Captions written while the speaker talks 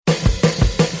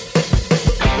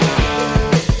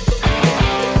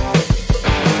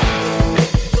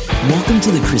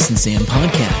Welcome to the Chris and Sam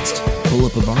podcast. Pull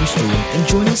up a bar stool and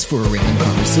join us for a random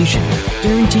conversation,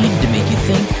 guaranteed to make you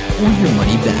think or your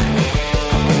money back.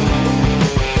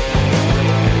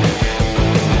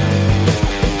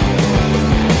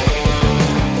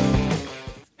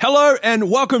 Hello and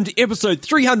welcome to episode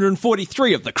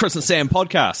 343 of the Chris and Sam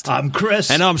podcast. I'm Chris.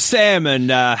 And I'm Sam,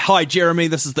 and hi Jeremy,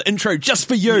 this is the intro just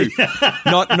for you.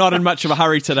 Not in much of a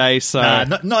hurry today, so...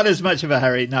 Not as much of a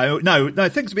hurry, no,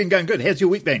 things have been going good. How's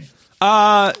your week been?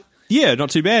 Yeah, not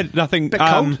too bad. Nothing... Bit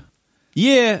cold?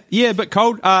 Yeah, a bit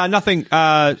cold. Nothing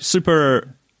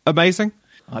super amazing.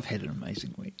 I've had an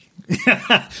amazing week.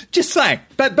 Just saying,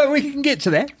 but we can get to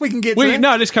that.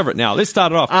 No, let's cover it now. Let's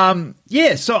start it off.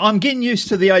 So I'm getting used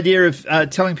to the idea of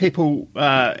telling people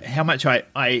how much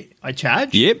I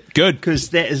charge. Yep, good.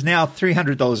 Because that is now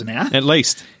 $300 an hour. At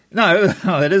least. No,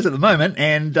 it is at the moment,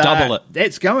 and double it.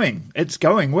 It's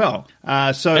going well.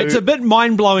 So it's a bit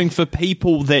mind blowing for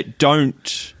people that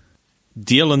don't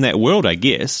deal in that world, I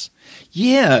guess.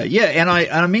 Yeah, and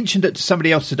I mentioned it to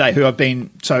somebody else today who I've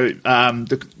been,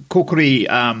 the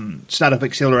Kokori Startup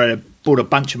Accelerator bought a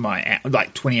bunch of my,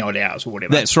 20-odd hours or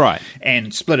whatever. That's right.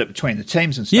 And split it between the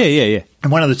teams and stuff. Yeah.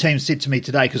 And one of the teams said to me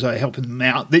today, because I helped them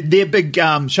out, their big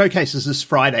showcase is this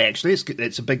Friday, actually.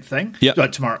 It's a big thing.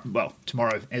 Yep. Tomorrow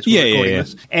as we're recording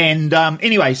this. And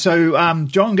anyway, so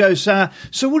John goes,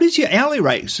 so what is your hourly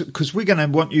rate? Because we're going to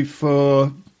want you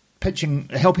for...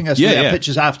 helping us with our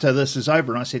pitches after this is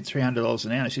over. And I said $300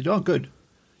 an hour. He said, oh, good.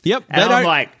 Yep.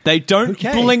 And they don't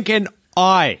blink an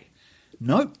eye.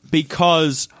 Nope.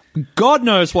 Because God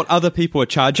knows what other people are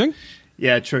charging.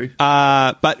 Yeah, true.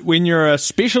 But when you're a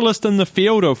specialist in the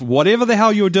field of whatever the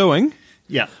hell you're doing,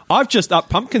 I've just upped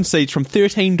pumpkin seeds from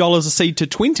 $13 a seed to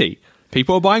 $20.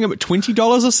 People are buying them at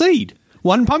 $20 a seed.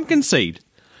 One pumpkin seed.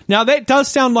 Now, that does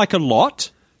sound like a lot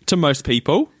to most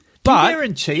people. But do you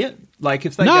guarantee it? Like,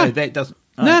 if they go, that doesn't...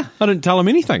 Oh. Nah, I didn't tell them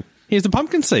anything. Here's the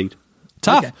pumpkin seed.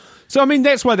 Tough. Okay. So, I mean,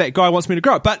 that's why that guy wants me to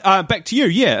grow it. But back to you,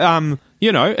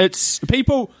 it's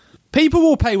people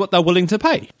will pay what they're willing to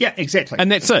pay. Yeah, exactly.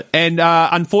 And that's it. And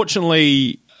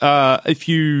unfortunately, if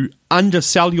you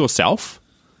undersell yourself,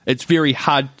 it's very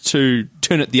hard to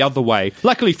turn it the other way.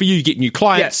 Luckily for you get new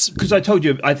clients. Yeah, because I told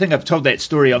you, I think I've told that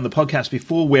story on the podcast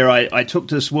before, where I took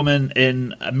this woman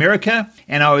in America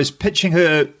and I was pitching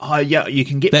her, you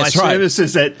can get That's my right.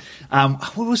 services at,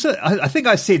 what was it? I think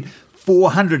I said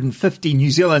 450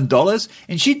 New Zealand dollars,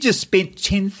 and she just spent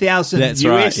 10,000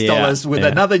 US dollars with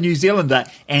another New Zealander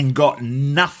and got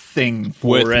nothing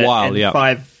for worthwhile, it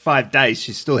in 5 days.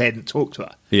 She still hadn't talked to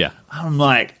her. Yeah. I'm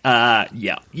like, I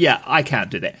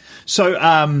can't do that. So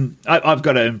I've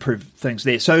got to improve things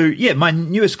there. So, my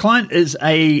newest client is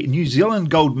a New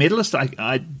Zealand gold medalist.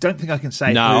 I don't think I can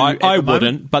say no, I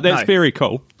wouldn't, but that's very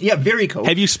cool. Yeah, very cool.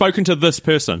 Have you spoken to this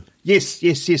person? Yes.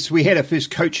 We had our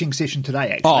first coaching session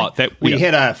today, actually. We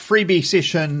had a freebie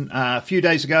session a few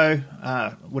days ago,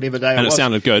 whatever day it was. And it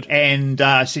sounded good. And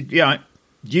I said,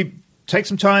 you take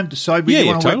some time, decide whether you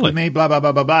want to work with me, blah, blah,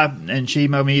 blah, blah, blah. And she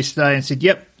emailed me yesterday and said,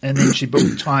 yep. And then she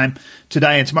booked time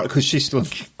today and tomorrow because she's still in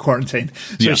quarantine.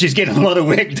 So she's getting a lot of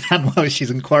work done while she's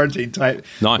in quarantine,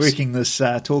 working this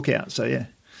talk out. So, yeah.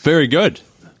 Very good.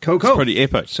 Cool. It's pretty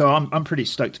epic. So I'm pretty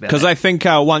stoked about it. Because I think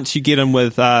once you get in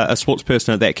with a sports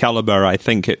person at that caliber, I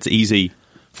think it's easy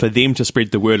for them to spread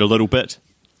the word a little bit.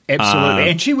 Absolutely.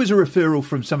 And she was a referral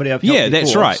from somebody I've helped before.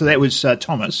 That's right. So that was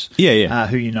Thomas. Who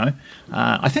you know.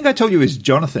 I think I told you it was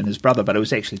Jonathan, his brother, but it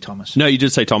was actually Thomas. No, you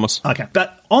did say Thomas. Okay.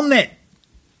 But on that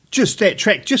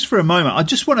track, just for a moment, I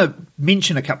just want to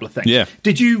mention a couple of things. Yeah.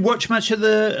 Did you watch much of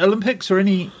the Olympics or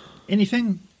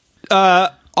anything?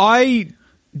 I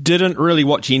didn't really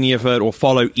watch any of it or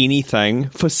follow anything.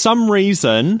 For some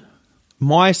reason,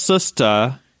 my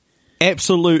sister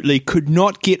absolutely could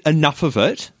not get enough of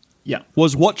it. Yeah.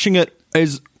 Was watching it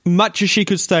as much as she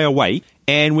could stay awake.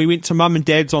 And we went to mum and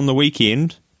dad's on the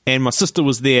weekend, and my sister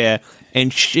was there,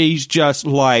 and she's just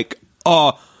like,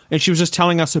 and she was just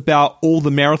telling us about all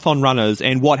the marathon runners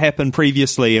and what happened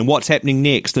previously and what's happening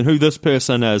next and who this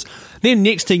person is. Then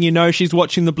next thing you know, she's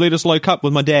watching the Bledisloe Cup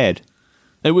with my dad.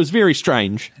 It was very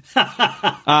strange.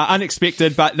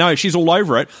 Unexpected, but no, she's all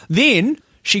over it. Then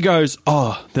she goes,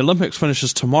 the Olympics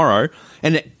finishes tomorrow,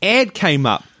 and an ad came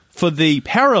up for the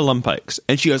Paralympics,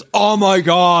 and she goes, oh my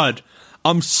God,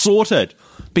 I'm sorted.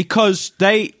 Because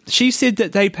she said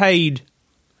that they paid,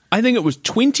 I think it was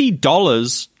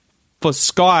 $20 for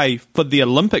Sky for the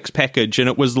Olympics package, and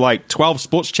it was like 12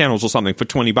 sports channels or something for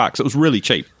 $20. It was really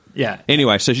cheap. Yeah.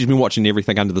 Anyway, so she's been watching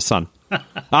everything under the sun.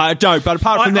 But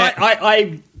apart from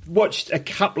that... watched a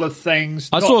couple of things.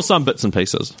 I saw some bits and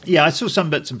pieces. Yeah, I saw some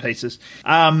bits and pieces.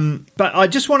 But I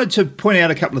just wanted to point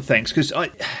out a couple of things, because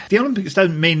the Olympics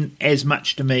doesn't mean as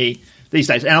much to me these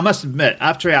days. And I must admit,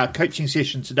 after our coaching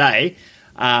session today,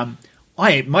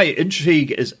 my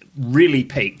intrigue is really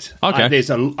peaked. Okay.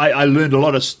 I learned a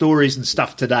lot of stories and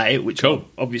stuff today, which cool.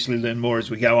 I'll obviously learn more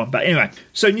as we go on. But anyway,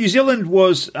 so New Zealand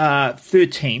was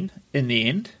 13 in the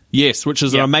end. Yes, which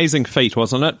is an amazing feat,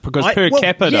 wasn't it? Because per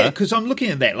capita... Yeah, because I'm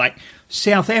looking at that. Like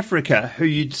South Africa, who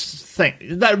you'd think...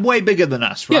 They're way bigger than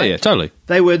us, right? Yeah, totally.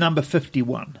 They were number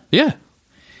 51. Yeah.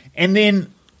 And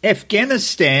then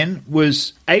Afghanistan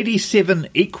was 87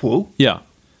 equal. Yeah.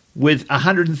 With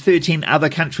 113 other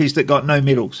countries that got no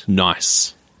medals.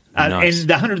 Nice. And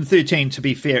the 113, to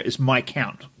be fair, is my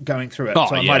count going through it. Oh,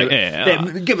 so I yeah, might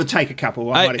have, give or take a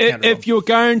couple. I might have counted if you're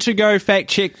going to go fact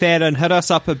check that and hit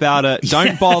us up about it,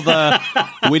 don't bother.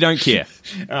 We don't care.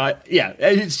 Yeah,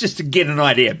 it's just to get an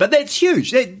idea. But that's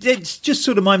huge. That's just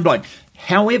sort of mind-blowing.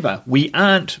 However, we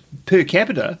aren't, per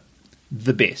capita,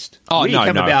 the best. We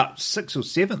come about 6th or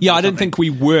 7th. Yeah, I didn't think we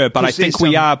were, but I think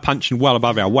we are punching well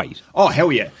above our weight. Oh,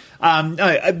 hell yeah.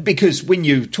 No, because when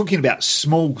you're talking about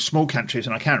small countries,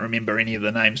 and I can't remember any of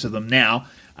the names of them now,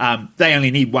 they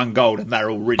only need one gold and they're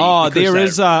already... Oh, there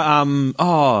is a...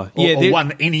 or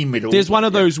won any medal. There's one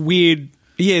of those weird...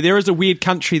 Yeah, there is a weird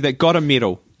country that got a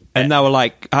medal. And they were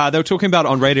like, they were talking about it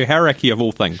on Radio Haraki of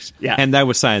all things. Yeah. And they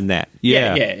were saying that.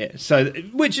 Yeah. So,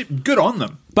 which, good on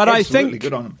them. But absolutely I think...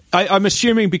 good on them. I'm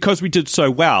assuming because we did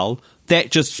so well, that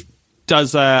just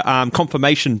does a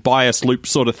confirmation bias loop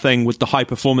sort of thing with the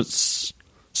high-performance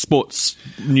sports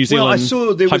New Zealand. Well, I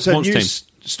saw there was a news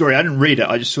story. I didn't read it.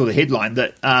 I just saw the headline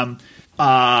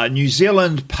that New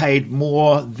Zealand paid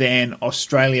more than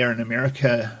Australia and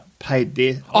America paid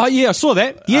their... Oh, yeah, I saw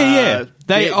that. Yeah.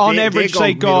 On average,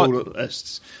 they got...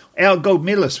 Our gold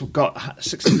medalists got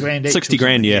 60 grand each. 60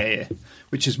 grand, yeah.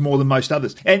 Which is more than most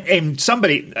others. And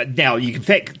somebody... Now, you can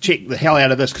fact check the hell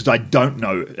out of this because I don't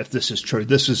know if this is true.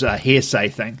 This is a hearsay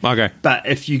thing. Okay. But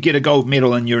if you get a gold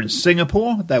medal and you're in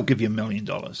Singapore, they'll give you $1 million.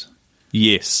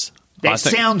 Yes. It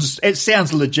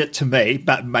sounds legit to me,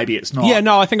 but maybe it's not. Yeah,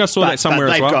 no, I think I saw that somewhere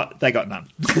as well. They got none.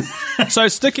 So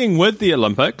sticking with the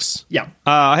Olympics,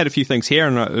 I had a few things here,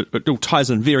 and it all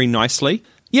ties in very nicely.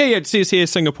 Yeah, it says here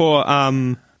Singapore.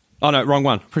 Oh no, wrong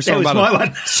one. Press that was button. my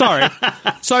one. Sorry.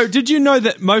 So did you know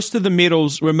that most of the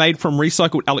medals were made from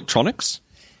recycled electronics?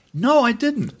 No, I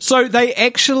didn't. So they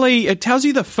actually, it tells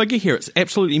you the figure here. It's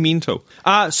absolutely mental.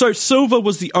 So silver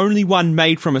was the only one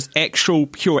made from its actual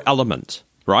pure element,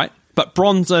 right? But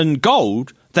bronze and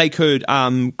gold, they could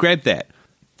grab that.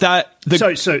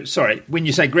 So sorry, when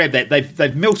you say grab that,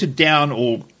 they've melted down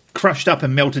or crushed up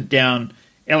and melted down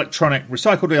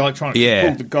recycled electronics. Yeah.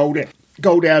 Pulled the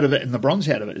gold out of it and the bronze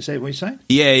out of it. Is that what you're saying?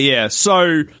 Yeah.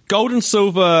 So gold and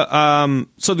silver,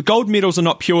 so the gold medals are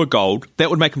not pure gold. That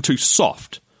would make them too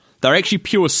soft. They're actually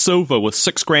pure silver with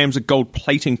 6 grams of gold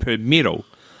plating per medal.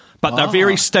 But they're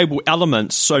very stable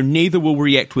elements, so neither will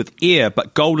react with air,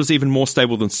 but gold is even more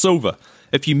stable than silver.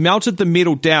 If you melted the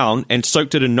metal down and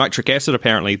soaked it in nitric acid,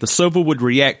 apparently, the silver would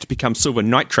react to become silver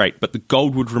nitrate, but the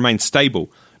gold would remain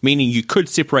stable, meaning you could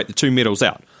separate the two metals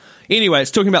out. Anyway,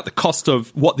 it's talking about the cost of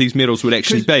what these metals would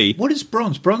actually be. What is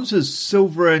bronze? Bronze is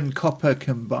silver and copper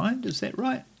combined, is that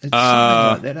right? It's something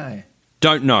like that, eh?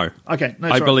 Don't know. Okay, no,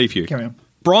 I believe you. Carry on.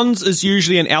 Bronze is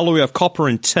usually an alloy of copper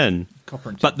and tin.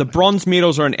 But the bronze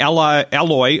metals are an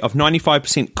alloy of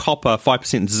 95% copper,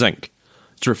 5% zinc.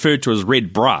 It's referred to as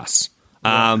red brass.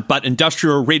 But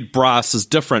industrial red brass is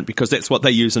different because that's what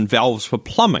they use in valves for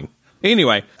plumbing.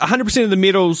 Anyway, 100% of the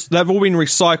metals, they've all been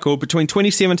recycled. Between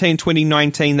 2017 and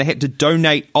 2019, they had to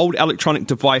donate old electronic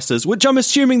devices, which I'm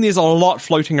assuming there's a lot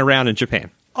floating around in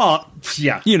Japan. Oh,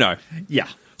 yeah. You know. Yeah.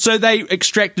 So they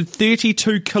extracted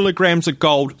 32 kilograms of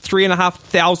gold,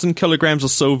 3,500 kilograms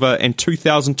of silver, and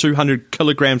 2,200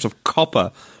 kilograms of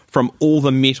copper from all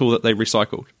the metal that they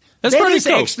recycled. That's pretty cool. That is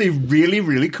actually really,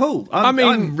 really cool.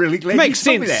 I'm really glad you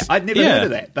told me that. I'd never heard of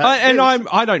that. But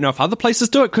I don't know if other places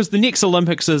do it because the next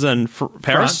Olympics is in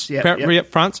Paris.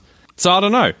 France. So I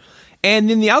don't know. And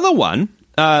then the other one,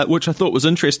 which I thought was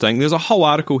interesting, there's a whole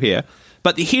article here.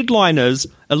 But the headline is,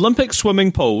 Olympic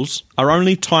swimming pools are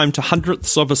only timed to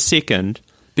hundredths of a second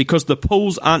because the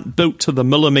pools aren't built to the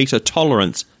millimetre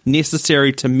tolerance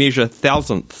necessary to measure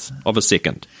thousandths of a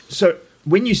second. So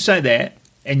when you say that,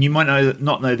 and you might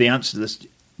not know the answer to this,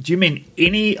 do you mean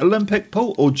any Olympic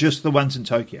pool or just the ones in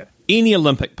Tokyo? Any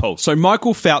Olympic pool. So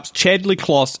Michael Phelps, Chadley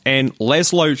Kloss and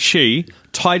Laszlo Shi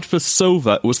tied for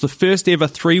silver. It was the first ever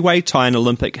three-way tie in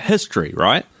Olympic history,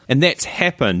 right? And that's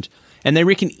happened. And they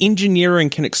reckon engineering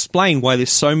can explain why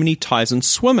there's so many ties in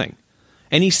swimming.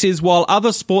 And he says, while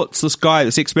other sports,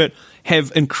 this expert,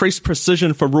 have increased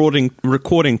precision for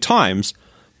recording times,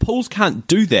 pools can't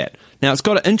do that. Now, it's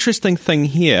got an interesting thing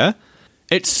here.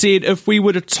 It said if we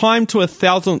were to time to a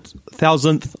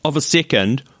thousandth of a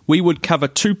second, we would cover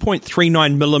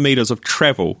 2.39 millimeters of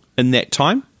travel in that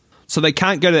time. So they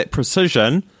can't go to that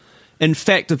precision. In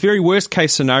fact, the very worst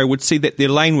case scenario would see that their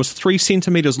lane was 3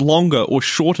 centimeters longer or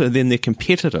shorter than their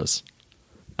competitors.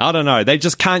 I don't know. They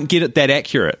just can't get it that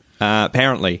accurate,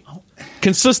 apparently.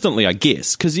 Consistently, I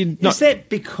guess. Is that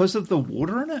because of the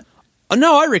water in it?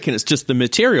 No, I reckon it's just the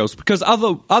materials. Because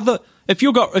if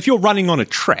you're running on a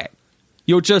track,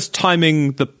 you're just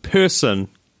timing the person.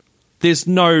 There's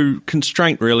no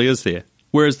constraint, really, is there?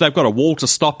 Whereas they've got a wall to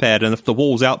stop at, and if the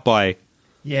wall's out by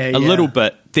a little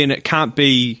bit, then it can't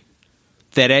be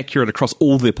that accurate across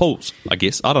all their pools, I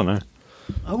guess. I don't know.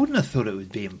 I wouldn't have thought it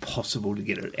would be impossible to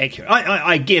get it accurate.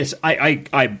 I guess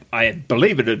I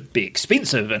believe it'd be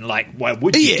expensive, and why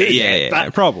would you do that? Yeah,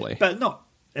 probably, but not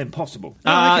impossible.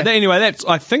 Anyway,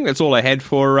 I think that's all I had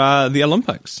for the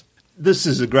Olympics. This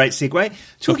is a great segue.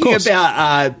 Talking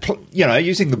about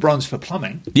using the bronze for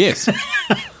plumbing. Yes.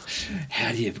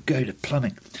 How do you go to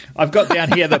plumbing? I've got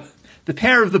down here the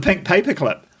power of the pink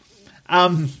paperclip.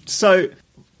 So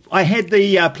I had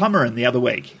the plumber in the other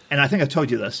week, and I think I told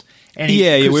you this. And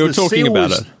we were talking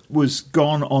about it. Was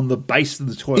gone on the base of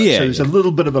the toilet, so there's a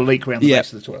little bit of a leak around the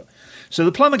base of the toilet. So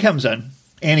the plumber comes in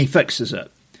and he fixes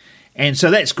it, and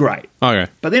so that's great.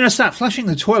 Okay, but then I start flushing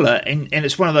the toilet, and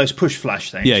it's one of those push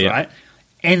flush things, right?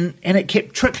 And it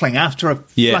kept trickling after I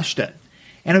flushed it,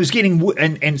 and it was getting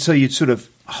and so you'd sort of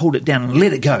hold it down and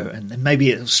let it go, and then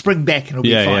maybe it'll spring back and it'll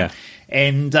be fine. Yeah.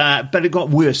 And but it got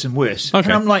worse and worse. Okay.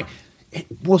 And I'm like, it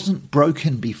wasn't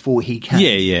broken before he came.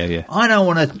 Yeah. I don't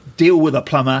want to deal with a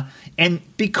plumber. And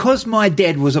because my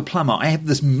dad was a plumber, I have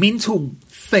this mental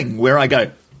thing where I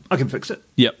go, I can fix it.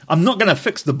 Yep. I'm not going to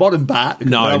fix the bottom part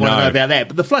because I don't want to know about that.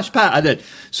 But the flush part, I did.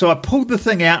 So I pulled the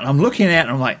thing out, and I'm looking at it,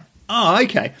 and I'm like, oh,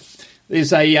 okay.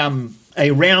 There's a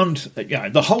round,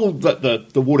 the hole that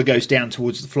the water goes down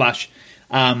towards the flush.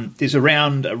 There's a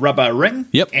round rubber ring,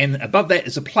 and above that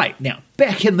is a plate. Now,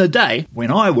 back in the day, when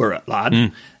I were at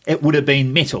Lard, it would have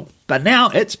been metal, but now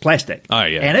it's plastic. Oh,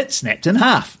 yeah. And it's snapped in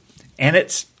half, and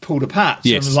it's pulled apart.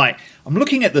 So I'm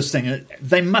looking at this thing, and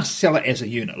they must sell it as a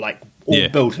unit, all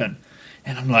built in.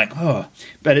 And I'm like, oh,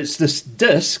 but it's this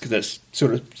disc that's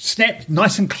sort of snapped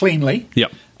nice and cleanly.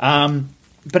 Yep.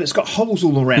 But it's got holes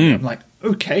all around it. I'm like,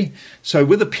 okay. So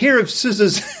with a pair of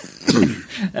scissors,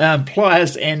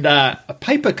 pliers, and a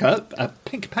paperclip, a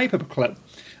pink paperclip,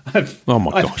 I've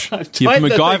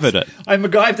MacGyvered it. I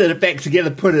MacGyvered it back together,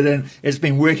 put it in. It's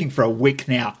been working for a week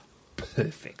now.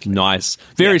 Perfect. Nice.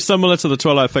 Very similar to the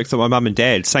toilet I fixed at my mum and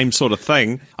dad. Same sort of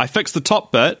thing. I fixed the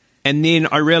top bit, and then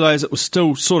I realised it was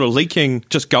still sort of leaking,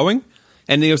 just going.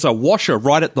 And there was a washer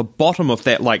right at the bottom of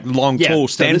that long, tall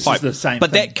standpipe.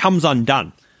 But that comes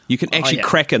undone. You can actually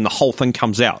crack it and the whole thing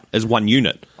comes out as one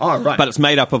unit. Oh, right. But it's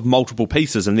made up of multiple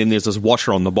pieces, and then there's this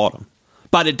washer on the bottom.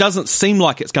 But it doesn't seem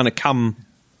like it's going to come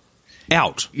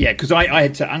out. Yeah, because I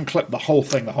had to unclip the whole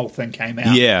thing. The whole thing came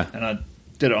out. Yeah. And I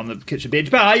did it on the kitchen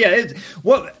bench. But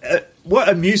what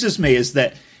amuses me is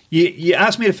that you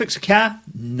asked me to fix a car?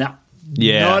 No.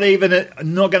 Yeah.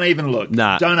 Not going to even look.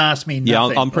 Nah. Don't ask me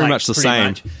nothing. Yeah, I'm pretty much the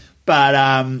same. Much. But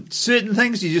certain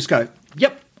things you just go,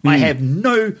 yep, I have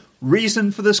no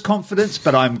reason for this confidence,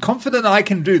 but I'm confident I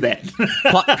can do that.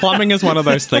 Plumbing is one of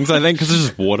those things, I think, because it's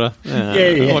just water.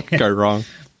 What could go wrong?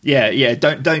 Yeah.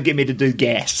 Don't get me to do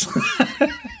gas.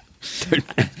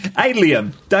 Hey,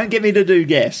 Liam, don't get me to do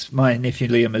gas. My nephew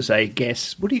Liam is a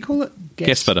gas. What do you call it?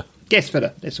 Gas fitter. Gas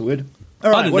fitter. That's a word.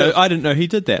 All right, I didn't know he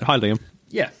did that. Hi, Liam.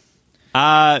 Yeah.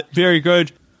 Very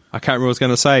good. I can't remember what I was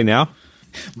going to say now.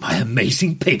 My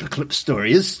amazing paperclip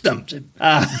story has stumped him.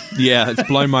 Yeah, it's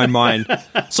blown my mind.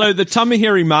 So the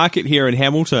Tamaheri market here in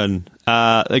Hamilton,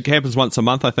 it happens once a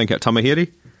month, I think, at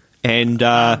Tamaheri. And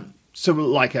so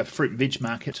like a fruit and veg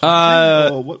market?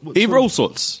 All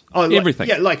sorts. Everything.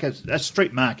 Yeah, like a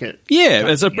street market.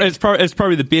 Yeah, it's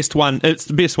probably the best one. It's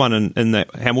the best one in the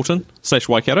Hamilton /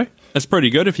 Waikato. It's pretty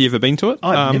good if you've ever been to it.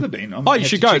 I've never been. You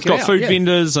should go. It's got food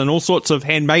vendors and all sorts of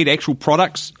handmade actual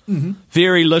products. Mm-hmm.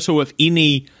 Very little, if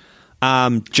any,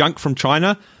 junk from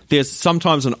China. There's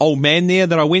sometimes an old man there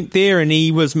that I went there, and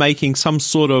he was making some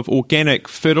sort of organic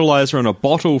fertilizer in a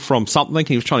bottle from something.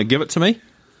 He was trying to give it to me.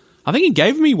 I think he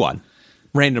gave me one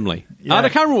randomly. Yeah. I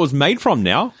can't remember what it was made from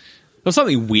now. It was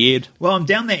something weird. Well, I'm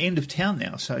down that end of town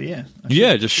now, so yeah.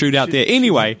 Just shoot out there.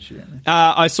 Anyway,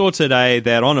 I saw today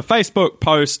that on a Facebook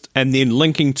post and then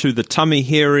linking to the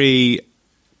Tamaheri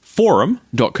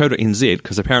forum.co.nz,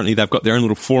 because apparently they've got their own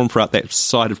little forum throughout that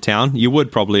side of town. You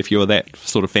would probably if you were that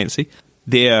sort of fancy.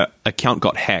 Their account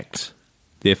got hacked.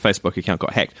 Their Facebook account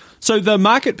got hacked. So the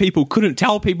market people couldn't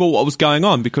tell people what was going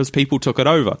on because people took it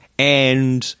over.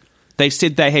 And they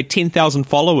said they had 10,000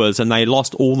 followers and they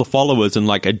lost all the followers in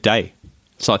like a day.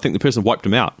 So I think the person wiped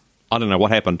them out. I don't know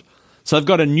what happened. So they've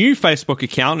got a new Facebook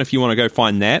account if you want to go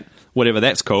find that, whatever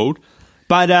that's called.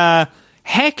 But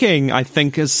hacking, I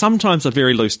think, is sometimes a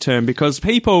very loose term because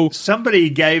people... Somebody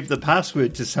gave the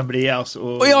password to somebody else.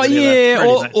 Or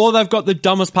they've got the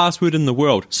dumbest password in the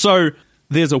world. So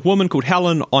there's a woman called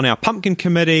Helen on our pumpkin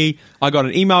committee. I got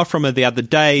an email from her the other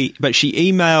day, but she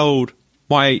emailed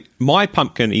my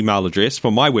pumpkin email address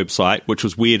for my website, which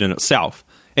was weird in itself.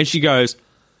 And she goes...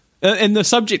 and the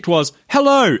subject was,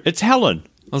 "Hello, it's Helen."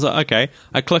 I was like, okay.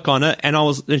 I click on it,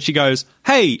 and she goes,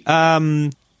 "Hey,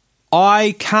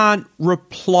 I can't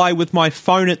reply with my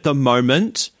phone at the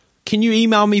moment. Can you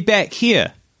email me back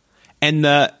here?" And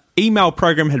the email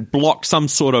program had blocked some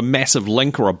sort of massive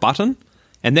link or a button,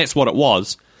 and that's what it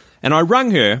was. And I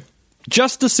rang her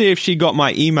just to see if she got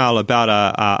my email about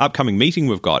a upcoming meeting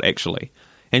we've got, actually.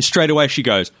 And straight away she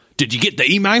goes, "Did you get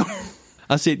the email?"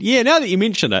 I said, "Yeah, now that you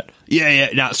mention it."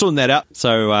 Yeah, sorting that out.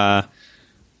 So,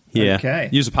 yeah. Okay.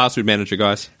 Use a password manager,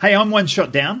 guys. Hey, I'm one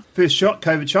shot down. First shot,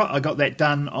 COVID shot. I got that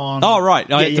done on... Oh,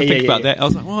 right. I had to think about that. I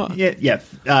was like, what? Yeah.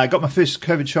 I got my first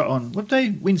COVID shot on, what day?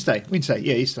 Wednesday.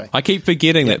 Yeah, yesterday. I keep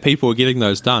forgetting that people are getting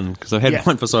those done because I've had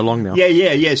mine for so long now.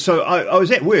 Yeah. So I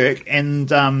was at work and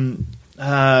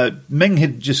Ming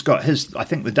had just got his, I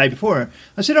think, the day before.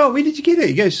 I said, "Oh, where did you get it?"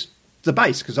 He goes, "The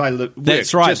base," because I work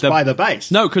That's right. just by the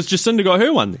base. No, because Jacinda got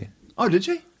her one there. Oh, did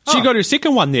she? She got her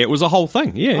second one there. It was a whole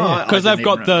thing. Yeah. Because they've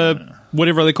got the,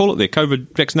 whatever they call it there,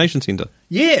 COVID vaccination centre.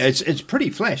 Yeah, it's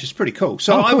pretty flash. It's pretty cool.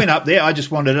 So I went up there. I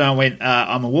just wandered and I went,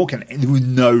 I'm a walk-in. And there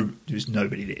was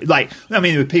nobody there.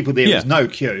 There were people there. There was no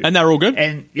queue. And they're all good?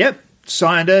 And,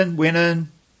 signed in, went in.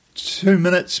 2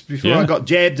 minutes before I got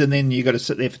jabbed, and then you got to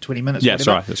sit there for 20 minutes. Yeah,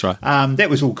 that's right. That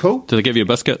was all cool. Did they give you a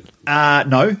biscuit?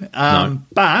 No.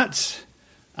 But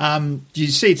did you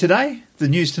see today, the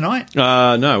news tonight?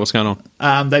 No, what's going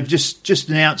on? They've just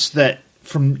announced that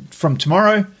from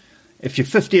tomorrow, if you're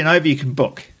 50 and over, you can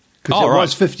book. Because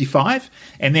was 55,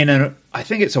 and then I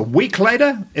think it's a week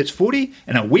later, it's 40,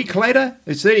 and a week later,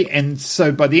 it's 30. And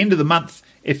so by the end of the month,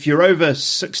 if you're over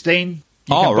 16...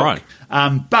 right.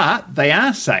 But they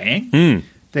are saying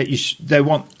that they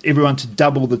want everyone to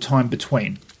double the time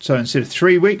between. So instead of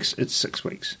 3 weeks, it's 6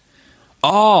 weeks.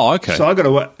 Oh, okay. So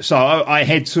I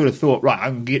had sort of thought, right,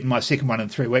 I'm getting my second one in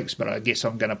 3 weeks, but I guess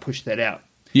I'm going to push that out.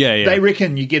 Yeah. They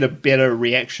reckon you get a better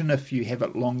reaction if you have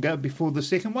it longer before the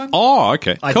second one. Oh,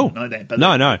 okay. I cool. didn't know that. But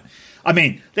no. I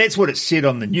mean, that's what it said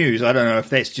on the news. I don't know if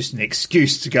that's just an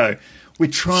excuse to go... We're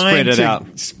trying to... Spread it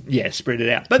out. Yeah, spread it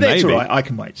out. But that's all right. I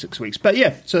can wait 6 weeks. But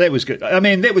yeah, so that was good. I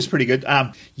mean, that was pretty good.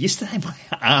 Yesterday, my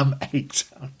arm ached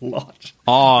a lot.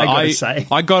 Oh, I got to say.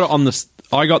 I got it on the...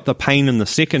 I got the pain in the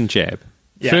second jab.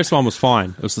 Yeah. First one was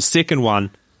fine. It was the second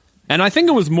one. And I think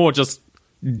it was more just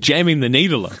jamming the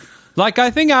needle in. Like,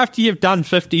 I think after you've done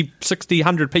 50, 60,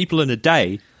 100 people in a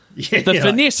day... the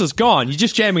finesse is gone. You're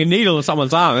just jamming a needle in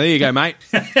someone's arm. There you go, mate.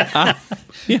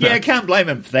 I can't blame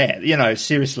him for that.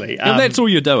 Seriously. That's all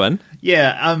you're doing.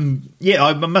 Yeah,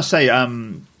 I must say,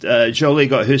 Jolie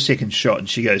got her second shot, and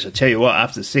she goes, "I tell you what,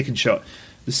 after the second shot,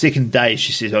 the second day,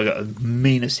 she says, I got the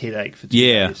meanest headache for 2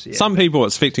 days." Yeah, some people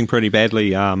it's affecting pretty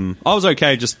badly. I was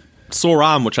okay, just sore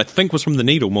arm, which I think was from the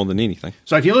needle more than anything.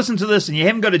 So if you listen to this and you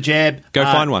haven't got a jab, go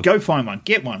find one. Go find one.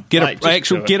 Get one.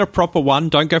 Get a proper one.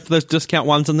 Don't go for those discount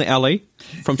ones in the alley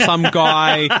from some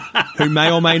guy who may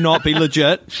or may not be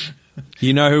legit.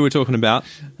 You know who we're talking about.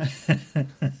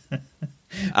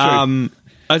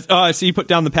 So you put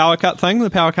down the power cut thing, the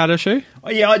power cut issue? Oh,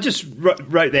 yeah, I just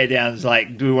wrote that down. It's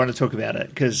like, do we want to talk about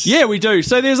it? Cause yeah, we do.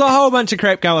 So there's a whole bunch of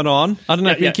crap going on. I don't know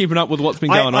if you're keeping up with what's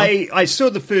been going on. I saw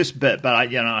the first bit, but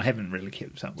I haven't really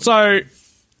kept up with it. So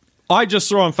I just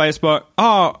saw on Facebook,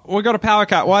 we got a power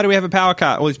cut. Why do we have a power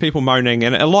cut? All these people moaning.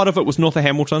 And a lot of it was north of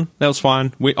Hamilton. That was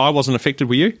fine. I wasn't affected.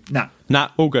 Were you? Nah,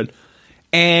 all good.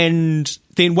 And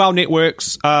then Well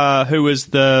Networks, who is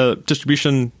the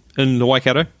distribution in the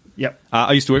Waikato. Yep.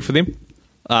 I used to work for them,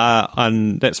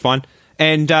 and that's fine.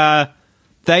 And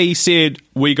they said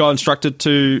we got instructed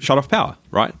to shut off power,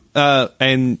 right?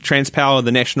 And transpower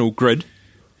the national grid,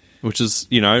 which is,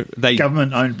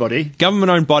 government-owned body.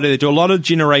 Government-owned body. They do a lot of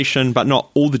generation, but not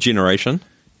all the generation.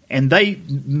 And they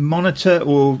monitor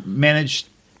or manage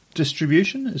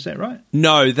distribution, is that right?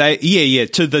 No,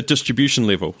 to the distribution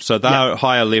level. So they're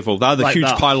higher level. They're the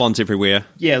huge pylons everywhere.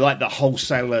 Yeah, like the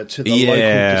wholesaler to the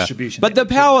local distribution. But the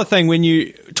power thing, when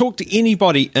you talk to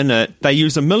anybody in it, they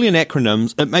use a million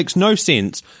acronyms. It makes no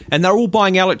sense. And they're all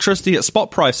buying electricity at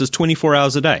spot prices 24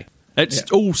 hours a day.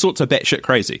 It's all sorts of batshit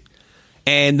crazy.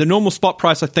 And the normal spot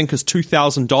price, I think, is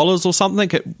 $2,000 or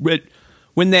something.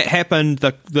 When that happened,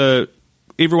 the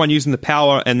everyone using the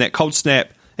power and that cold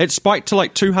snap, it spiked to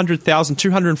like 200,000,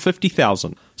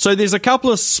 250,000. So there's a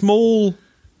couple of small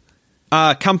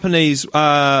companies,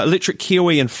 Electric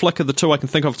Kiwi and Flick are the two I can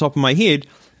think of off the top of my head.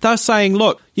 They're saying,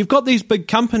 look, you've got these big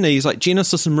companies like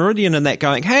Genesis and Meridian and that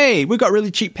going, hey, we've got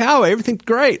really cheap power, everything's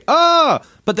great.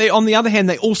 But on the other hand,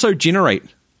 they also generate.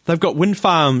 They've got wind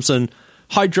farms and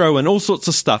hydro and all sorts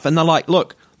of stuff. And they're like,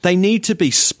 look, they need to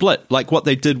be split like what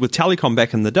they did with telecom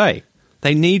back in the day.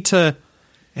 They need to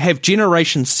have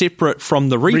generation separate from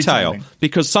the retail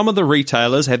because some of the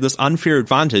retailers have this unfair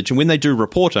advantage and when they do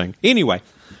reporting. Anyway,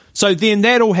 so then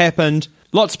that all happened.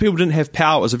 Lots of people didn't have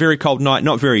power. It was a very cold night,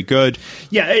 not very good.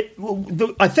 Yeah,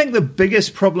 I think the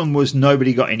biggest problem was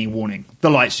nobody got any warning. The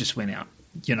lights just went out,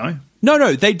 you know?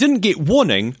 No, they didn't get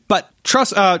warning, but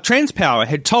Transpower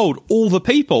had told all the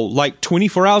people like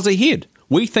 24 hours ahead,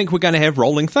 we think we're going to have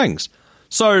rolling things.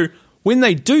 So when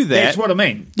they do that... That's what I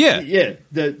mean. Yeah. Yeah,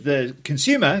 the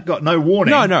consumer got no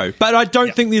warning. No, but I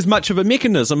don't think there's much of a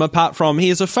mechanism apart from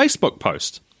here's a Facebook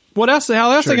post. What else?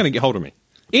 How else are they going to get hold of me?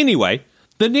 Anyway,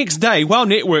 the next day, WOW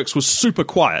Networks was super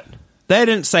quiet. They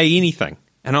didn't say anything.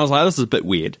 And I was like, this is a bit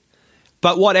weird.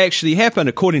 But what actually happened,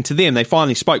 according to them, they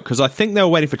finally spoke because I think they were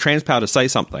waiting for Transpower to say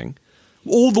something.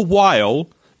 All the while,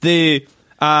 the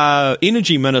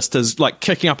energy minister's like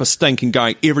kicking up a stink and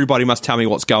going, everybody must tell me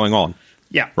what's going on.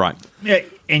 Yeah. Right. Yeah,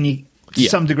 and to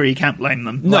some degree, you can't blame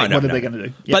them. What are they going to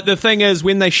do? Yeah. But the thing is,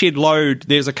 when they shed load,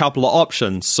 there's a couple of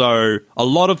options. So a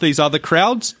lot of these other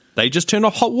crowds, they just turn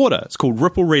off hot water. It's called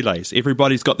ripple relays.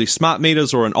 Everybody's got these smart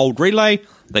meters or an old relay.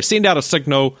 They send out a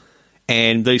signal,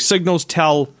 and the signals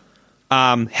tell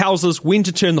houses when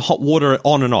to turn the hot water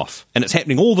on and off. And it's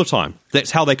happening all the time. That's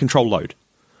how they control load.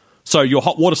 So your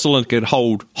hot water cylinder can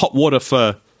hold hot water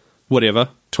for whatever,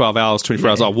 12 hours, 24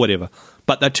 hours, or whatever.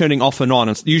 But they're turning off and on,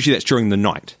 and usually that's during the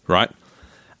night, right?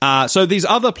 So these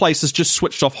other places just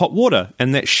switched off hot water,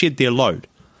 and that shed their load.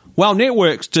 WOW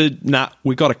Networks did,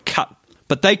 we got to cut.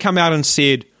 But they come out and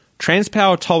said,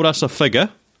 Transpower told us a figure,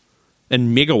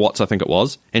 in megawatts I think it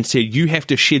was, and said, you have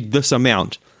to shed this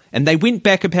amount. And they went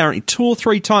back apparently 2 or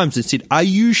 3 times and said, are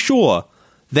you sure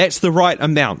that's the right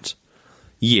amount?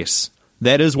 Yes,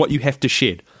 that is what you have to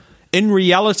shed. In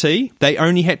reality, they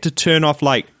only had to turn off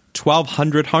like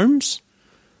 1,200 homes.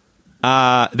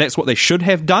 That's what they should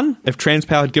have done if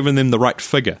Transpower had given them the right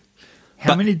figure.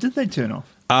 How many did they turn off?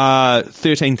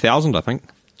 13,000, I think.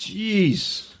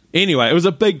 Jeez. Anyway, it was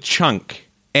a big chunk.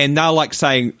 And they're like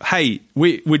saying, hey,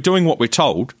 we're doing what we're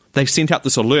told. They sent out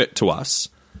this alert to us.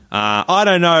 I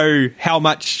don't know how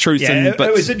much truth in it.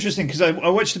 It was interesting because I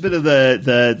watched a bit of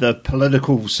the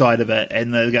political side of it,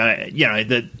 and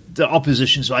the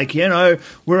opposition's like,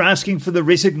 we're asking for the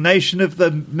resignation of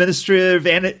the Ministry of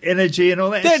Energy and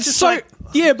all that. That's so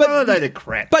but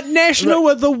crap. But National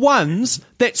are the ones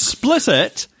that split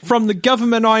it from the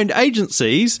government-owned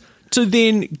agencies to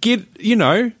then get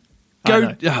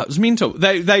it was mental.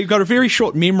 They got a very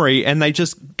short memory and they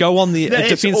just go on the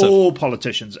defensive. It's all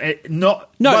politicians,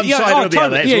 not one side or the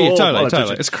other.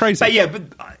 Totally. It's crazy.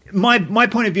 But my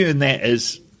point of view in that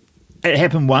is, it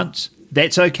happened once.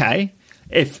 That's okay.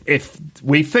 If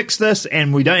we fix this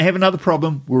and we don't have another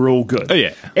problem, we're all good. Oh,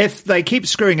 yeah. If they keep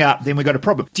screwing up, then we've got a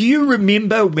problem. Do you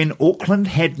remember when Auckland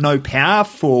had no power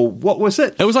for, what was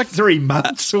it? It was like 3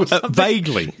 months or something.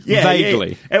 Vaguely. Yeah.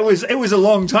 It was a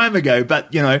long time ago,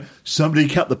 but, somebody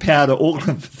cut the power to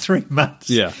Auckland for 3 months.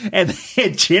 Yeah. And they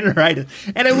had generated.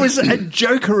 And it was a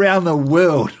joke around the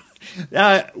world.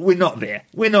 We're not there.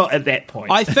 We're not at that point.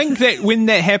 I think that when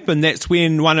that happened, that's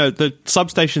when one of the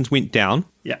substations went down.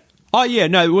 Yeah. Oh, yeah,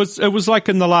 no, it was like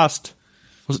in the last,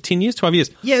 was it 10 years, 12 years?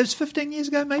 Yeah, it was 15 years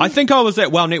ago, maybe. I think I was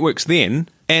at WOW Networks then,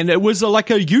 and it was like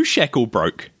a U-shackle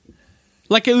broke.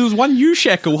 Like it was one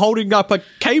U-shackle holding up a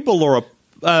cable or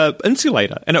a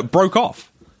insulator, and it broke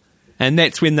off. And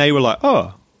that's when they were like,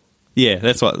 oh, yeah,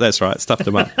 that's right, stuffed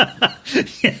them up.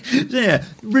 Yeah,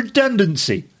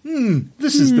 redundancy.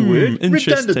 This is the word.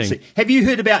 Redundancy. Have you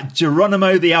heard about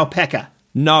Geronimo the alpaca?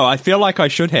 No, I feel like I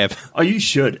should have. Oh, you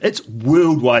should. It's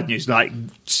worldwide news. Like,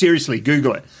 seriously,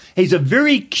 Google it. He's a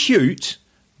very cute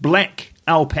black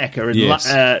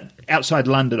alpaca outside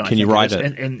London, I think. Can you ride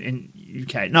it? In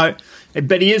UK. No,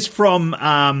 but he is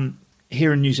from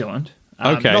here in New Zealand.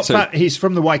 He's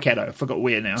from the Waikato. I forgot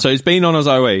where now. So he's been on his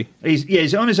OE.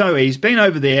 He's on his OE. He's been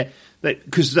over there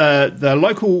because the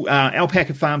local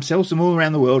alpaca farm sells them all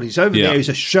around the world. He's over there. He's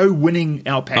a show-winning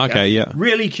alpaca. Okay, yeah.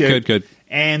 Really cute. Good.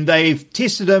 And they've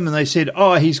tested him and they said,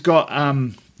 he's got,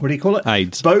 what do you call it?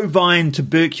 AIDS. Bovine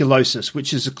tuberculosis,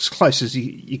 which is as close as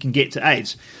you can get to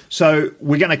AIDS. So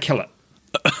we're going to kill it.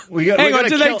 Hang on,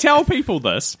 do they tell people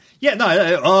this? Yeah,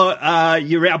 no.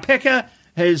 Your alpaca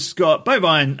has got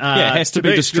bovine it has to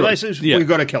be destroyed. Yeah. We've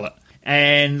got to kill it.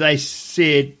 And they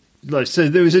said, so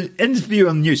there was an interview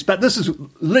on the news, but this is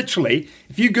literally,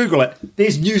 if you Google it,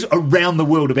 there's news around the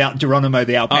world about Geronimo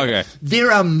the alpaca. Okay.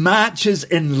 There are marches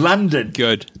in London.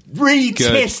 Good.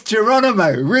 Retest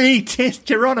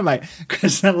Geronimo.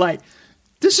 Because they're like,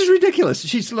 this is ridiculous.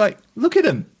 She's like, look at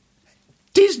him.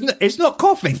 It's not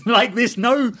coughing. Like, there's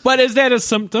no... But is that a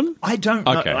symptom? I don't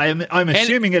know. I'm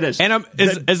assuming it is. And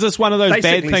is this one of those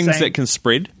bad things that can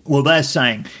spread? Well, they're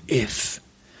saying, if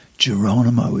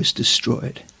Geronimo is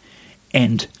destroyed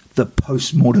and the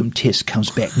post-mortem test comes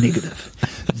back negative,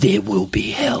 there will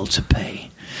be hell to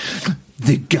pay.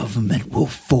 The government will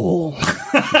fall.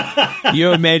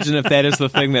 You imagine if that is the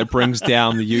thing that brings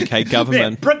down the UK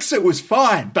government. Yeah, Brexit was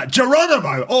fine, but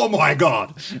Geronimo, oh my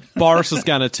God. Boris is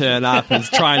going to turn up and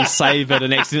try and save it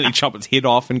and accidentally chop its head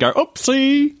off and go,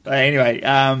 oopsie. Anyway,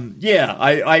 I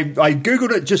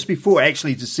Googled it just before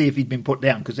actually to see if he'd been put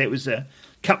down, because that was a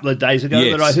couple of days ago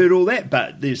that I heard all that,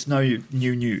 but there's no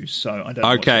new news, so I don't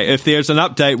know. Okay, if there's an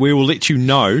update, we will let you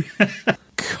know.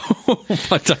 Cool.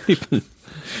 I don't even...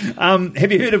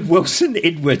 have you heard of Wilson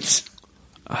Edwards?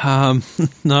 No.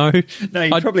 No,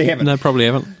 you probably haven't. No, probably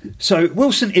haven't. So,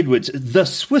 Wilson Edwards, the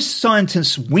Swiss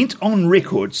scientist, went on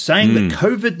record saying that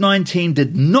COVID-19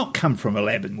 did not come from a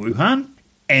lab in Wuhan,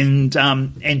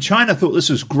 and China thought this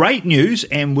was great news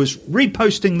and was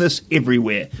reposting this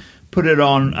everywhere. Put it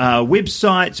on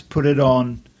websites, put it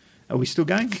on... Are we still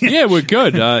going? Yeah, we're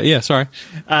good. Sorry.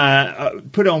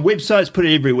 Put it on websites, put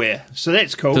it everywhere. So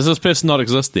that's cool. Does this person not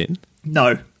exist then?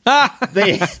 No.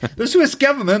 The Swiss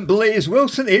government believes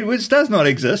Wilson Edwards does not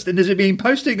exist and has been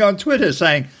posting on Twitter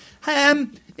saying,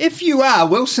 if you are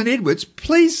Wilson Edwards,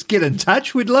 please get in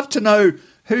touch. We'd love to know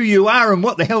who you are and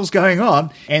what the hell's going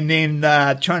on. And then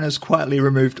China's quietly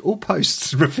removed all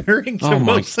posts referring to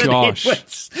Wilson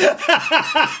Edwards.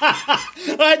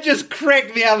 I just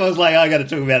cracked me up. I was like, I got to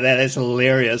talk about that. That's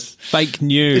hilarious. Fake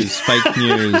news.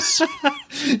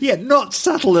 Yeah, not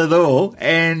subtle at all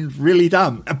and really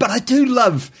dumb. But I do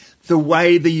love the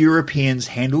way the Europeans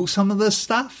handle some of this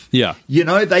stuff. Yeah. You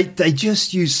know, they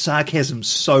just use sarcasm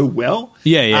so well.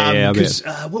 Yeah. Because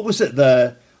what was it?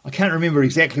 I can't remember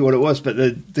exactly what it was, but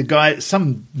the guy,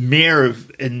 some mayor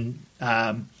in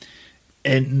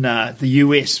the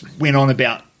US went on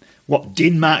about what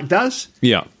Denmark does.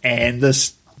 Yeah. And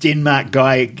this Denmark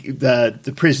guy,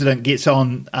 the president, gets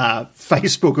on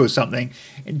Facebook or something,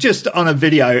 and just on a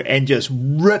video, and just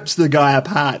rips the guy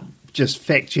apart, just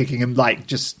fact-checking him, but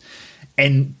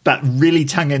really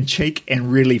tongue-in-cheek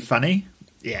and really funny.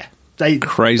 Yeah. They're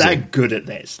good at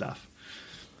that stuff.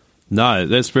 No,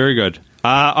 that's very good.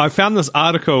 I found this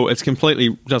article. It's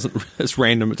it's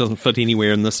random. It doesn't fit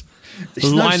anywhere in this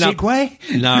There's lineup. No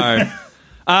segue? No.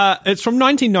 It's from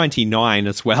 1999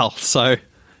 as well, so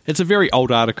it's a very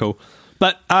old article.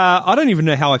 But I don't even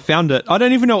know how I found it. I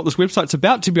don't even know what this website's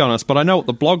about, to be honest, but I know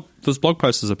what this blog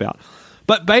post is about.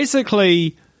 But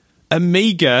basically,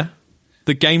 Amiga,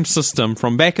 the game system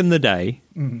from back in the day,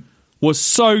 was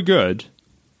so good.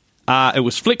 It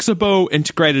was flexible,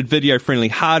 integrated video-friendly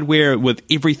hardware with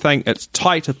everything. It's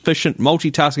tight, efficient,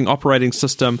 multitasking operating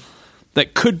system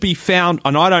that could be found,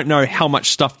 and I don't know how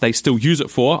much stuff they still use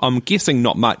it for. I'm guessing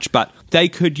not much, but they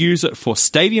could use it for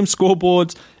stadium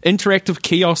scoreboards, interactive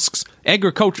kiosks,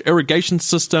 agriculture irrigation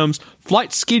systems,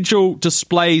 flight schedule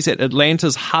displays at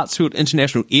Atlanta's Hartsfield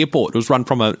International Airport. It was run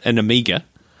from an Amiga.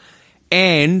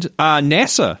 And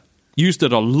NASA used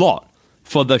it a lot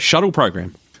for the shuttle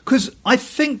program. Because I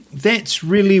think that's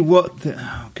really what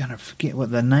I'm going to forget what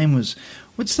the name was.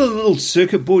 What's the little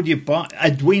circuit board you buy?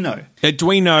 Arduino.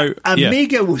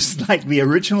 Amiga was like the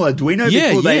original Arduino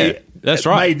before they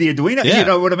made the Arduino. Yeah. You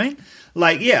know what I mean?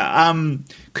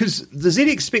 Because the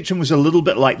ZX Spectrum was a little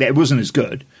bit like that. It wasn't as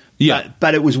good. Yeah.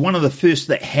 But it was one of the first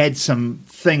that had some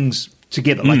things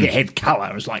together. Like it had colour.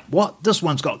 It was like, what? This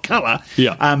one's got colour.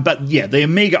 Yeah. But yeah, the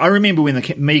Amiga, I remember when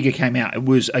the Amiga came out, it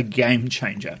was a game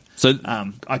changer. So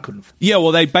I couldn't. Yeah,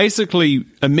 well,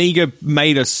 Amiga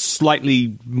made a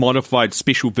slightly modified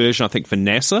special version, I think, for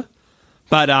NASA.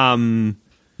 But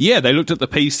they looked at the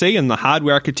PC and the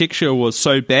hardware architecture was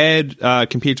so bad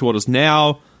compared to what is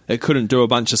now. It couldn't do a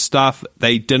bunch of stuff.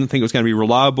 They didn't think it was going to be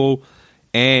reliable.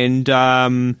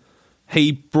 and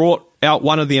he brought out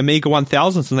one of the Amiga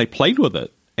 1000s and they played with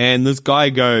it. And this guy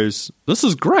goes, "This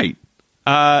is great.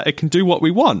 It can do what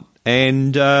we want."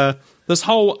 And this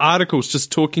whole article is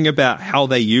just talking about how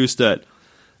they used it.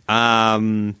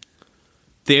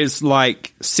 There's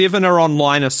like 7 are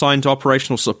online assigned to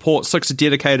operational support, 6 are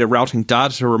dedicated routing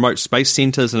data to remote space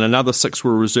centers, and another 6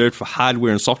 were reserved for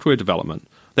hardware and software development.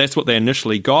 That's what they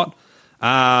initially got.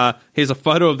 Here's a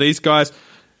photo of these guys.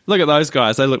 Look at those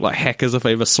guys. They look like hackers if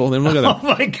I ever saw them. Look at them.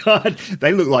 Oh, my God.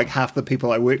 They look like half the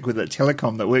people I work with at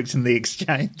Telecom that works in the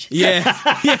exchange. Yeah.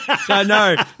 I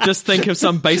know. Just think of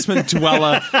some basement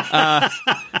dweller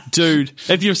dude.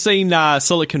 If you've seen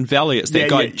Silicon Valley, it's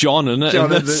that guy John in it. John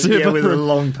with a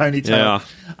long ponytail.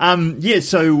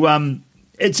 So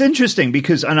it's interesting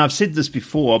because, and I've said this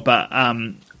before, but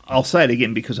I'll say it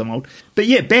again because I'm old. But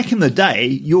yeah, back in the day,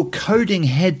 your coding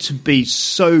had to be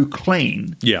so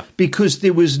clean. Yeah. Because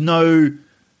there was no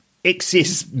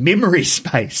excess memory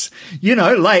space. You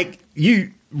know, like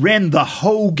you ran the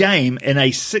whole game in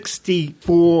a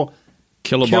 64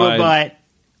 kilobyte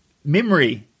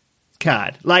memory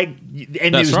card. And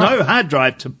there was no hard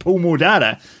drive to pull more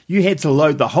data. You had to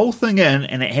load the whole thing in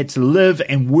and it had to live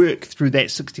and work through that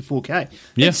 64K.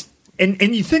 Yes. And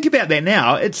you think about that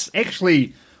now, it's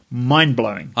actually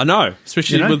mind-blowing. I know,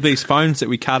 especially with these phones that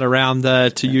we cut around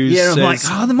to use. Yeah, I'm like,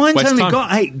 the mine's only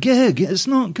got 8 gig. It's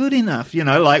not good enough,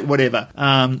 whatever.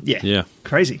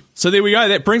 Crazy. So there we go.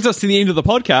 That brings us to the end of the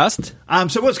podcast.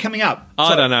 So what's coming up?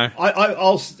 I don't know.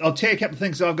 I'll tell you a couple of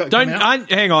things that I've got coming up.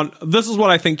 Hang on. This is what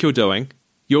I think you're doing.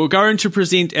 You're going to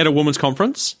present at a women's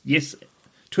conference. Yes,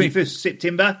 21st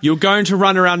September. You're going to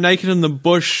run around naked in the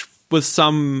bush with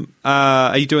some...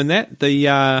 are you doing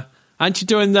that? Aren't you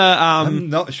doing the... I'm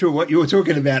not sure what you're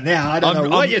talking about now. I don't know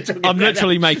what you're talking about. I'm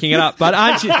literally making it up. But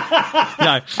aren't you...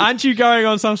 aren't you going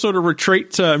on some sort of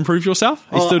retreat to improve yourself?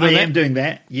 Are you still doing that? I am doing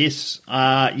that. Yes.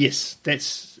 Yes,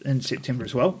 that's in September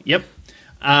as well. Yep.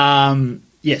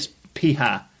 Yes,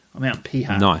 Piha. I'm out in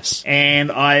Piha. Nice.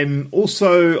 And I'm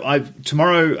also...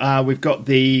 tomorrow we've got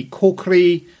the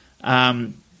Kokiri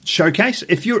showcase.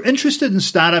 If you're interested in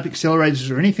startup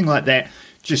accelerators or anything like that...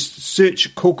 Just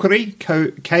search Kokiri,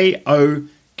 Kokiri.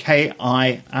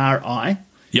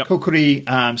 Yep.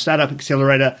 Kokiri Startup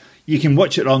Accelerator. You can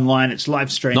watch it online. It's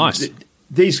live streamed. Nice.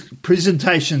 These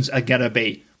presentations are going to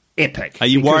be epic. Are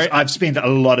you worried? I've spent a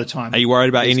lot of time. Are you worried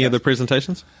about any of the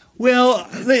presentations? Well,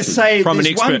 let's say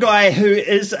there's one guy who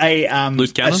is a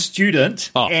student,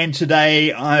 and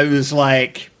today I was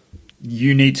like,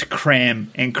 you need to cram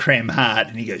hard.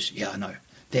 And he goes, yeah, I know.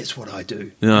 That's what I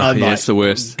do. It's the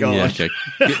worst. Oh, yeah, okay.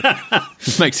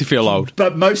 It makes you feel old.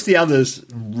 But most of the others,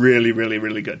 really, really,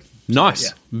 really good. Nice.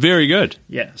 So, Very good.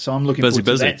 Yeah, so I'm looking forward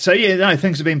to that. So,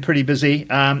 things have been pretty busy.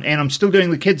 And I'm still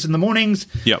doing the kids in the mornings.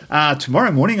 Yep.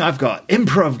 Tomorrow morning, I've got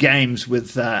improv games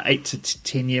with 8 to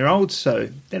 10-year-olds. So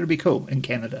that'll be cool in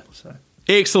Canada. So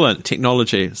excellent.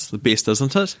 Technology is the best,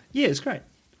 isn't it? Yeah, it's great.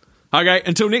 Okay,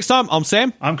 until next time, I'm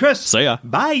Sam. I'm Chris. See ya.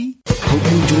 Bye. Hope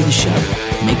you enjoy the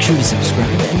show. Make sure to subscribe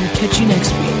and we'll catch you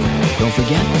next week. Don't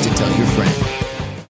forget to tell your friend.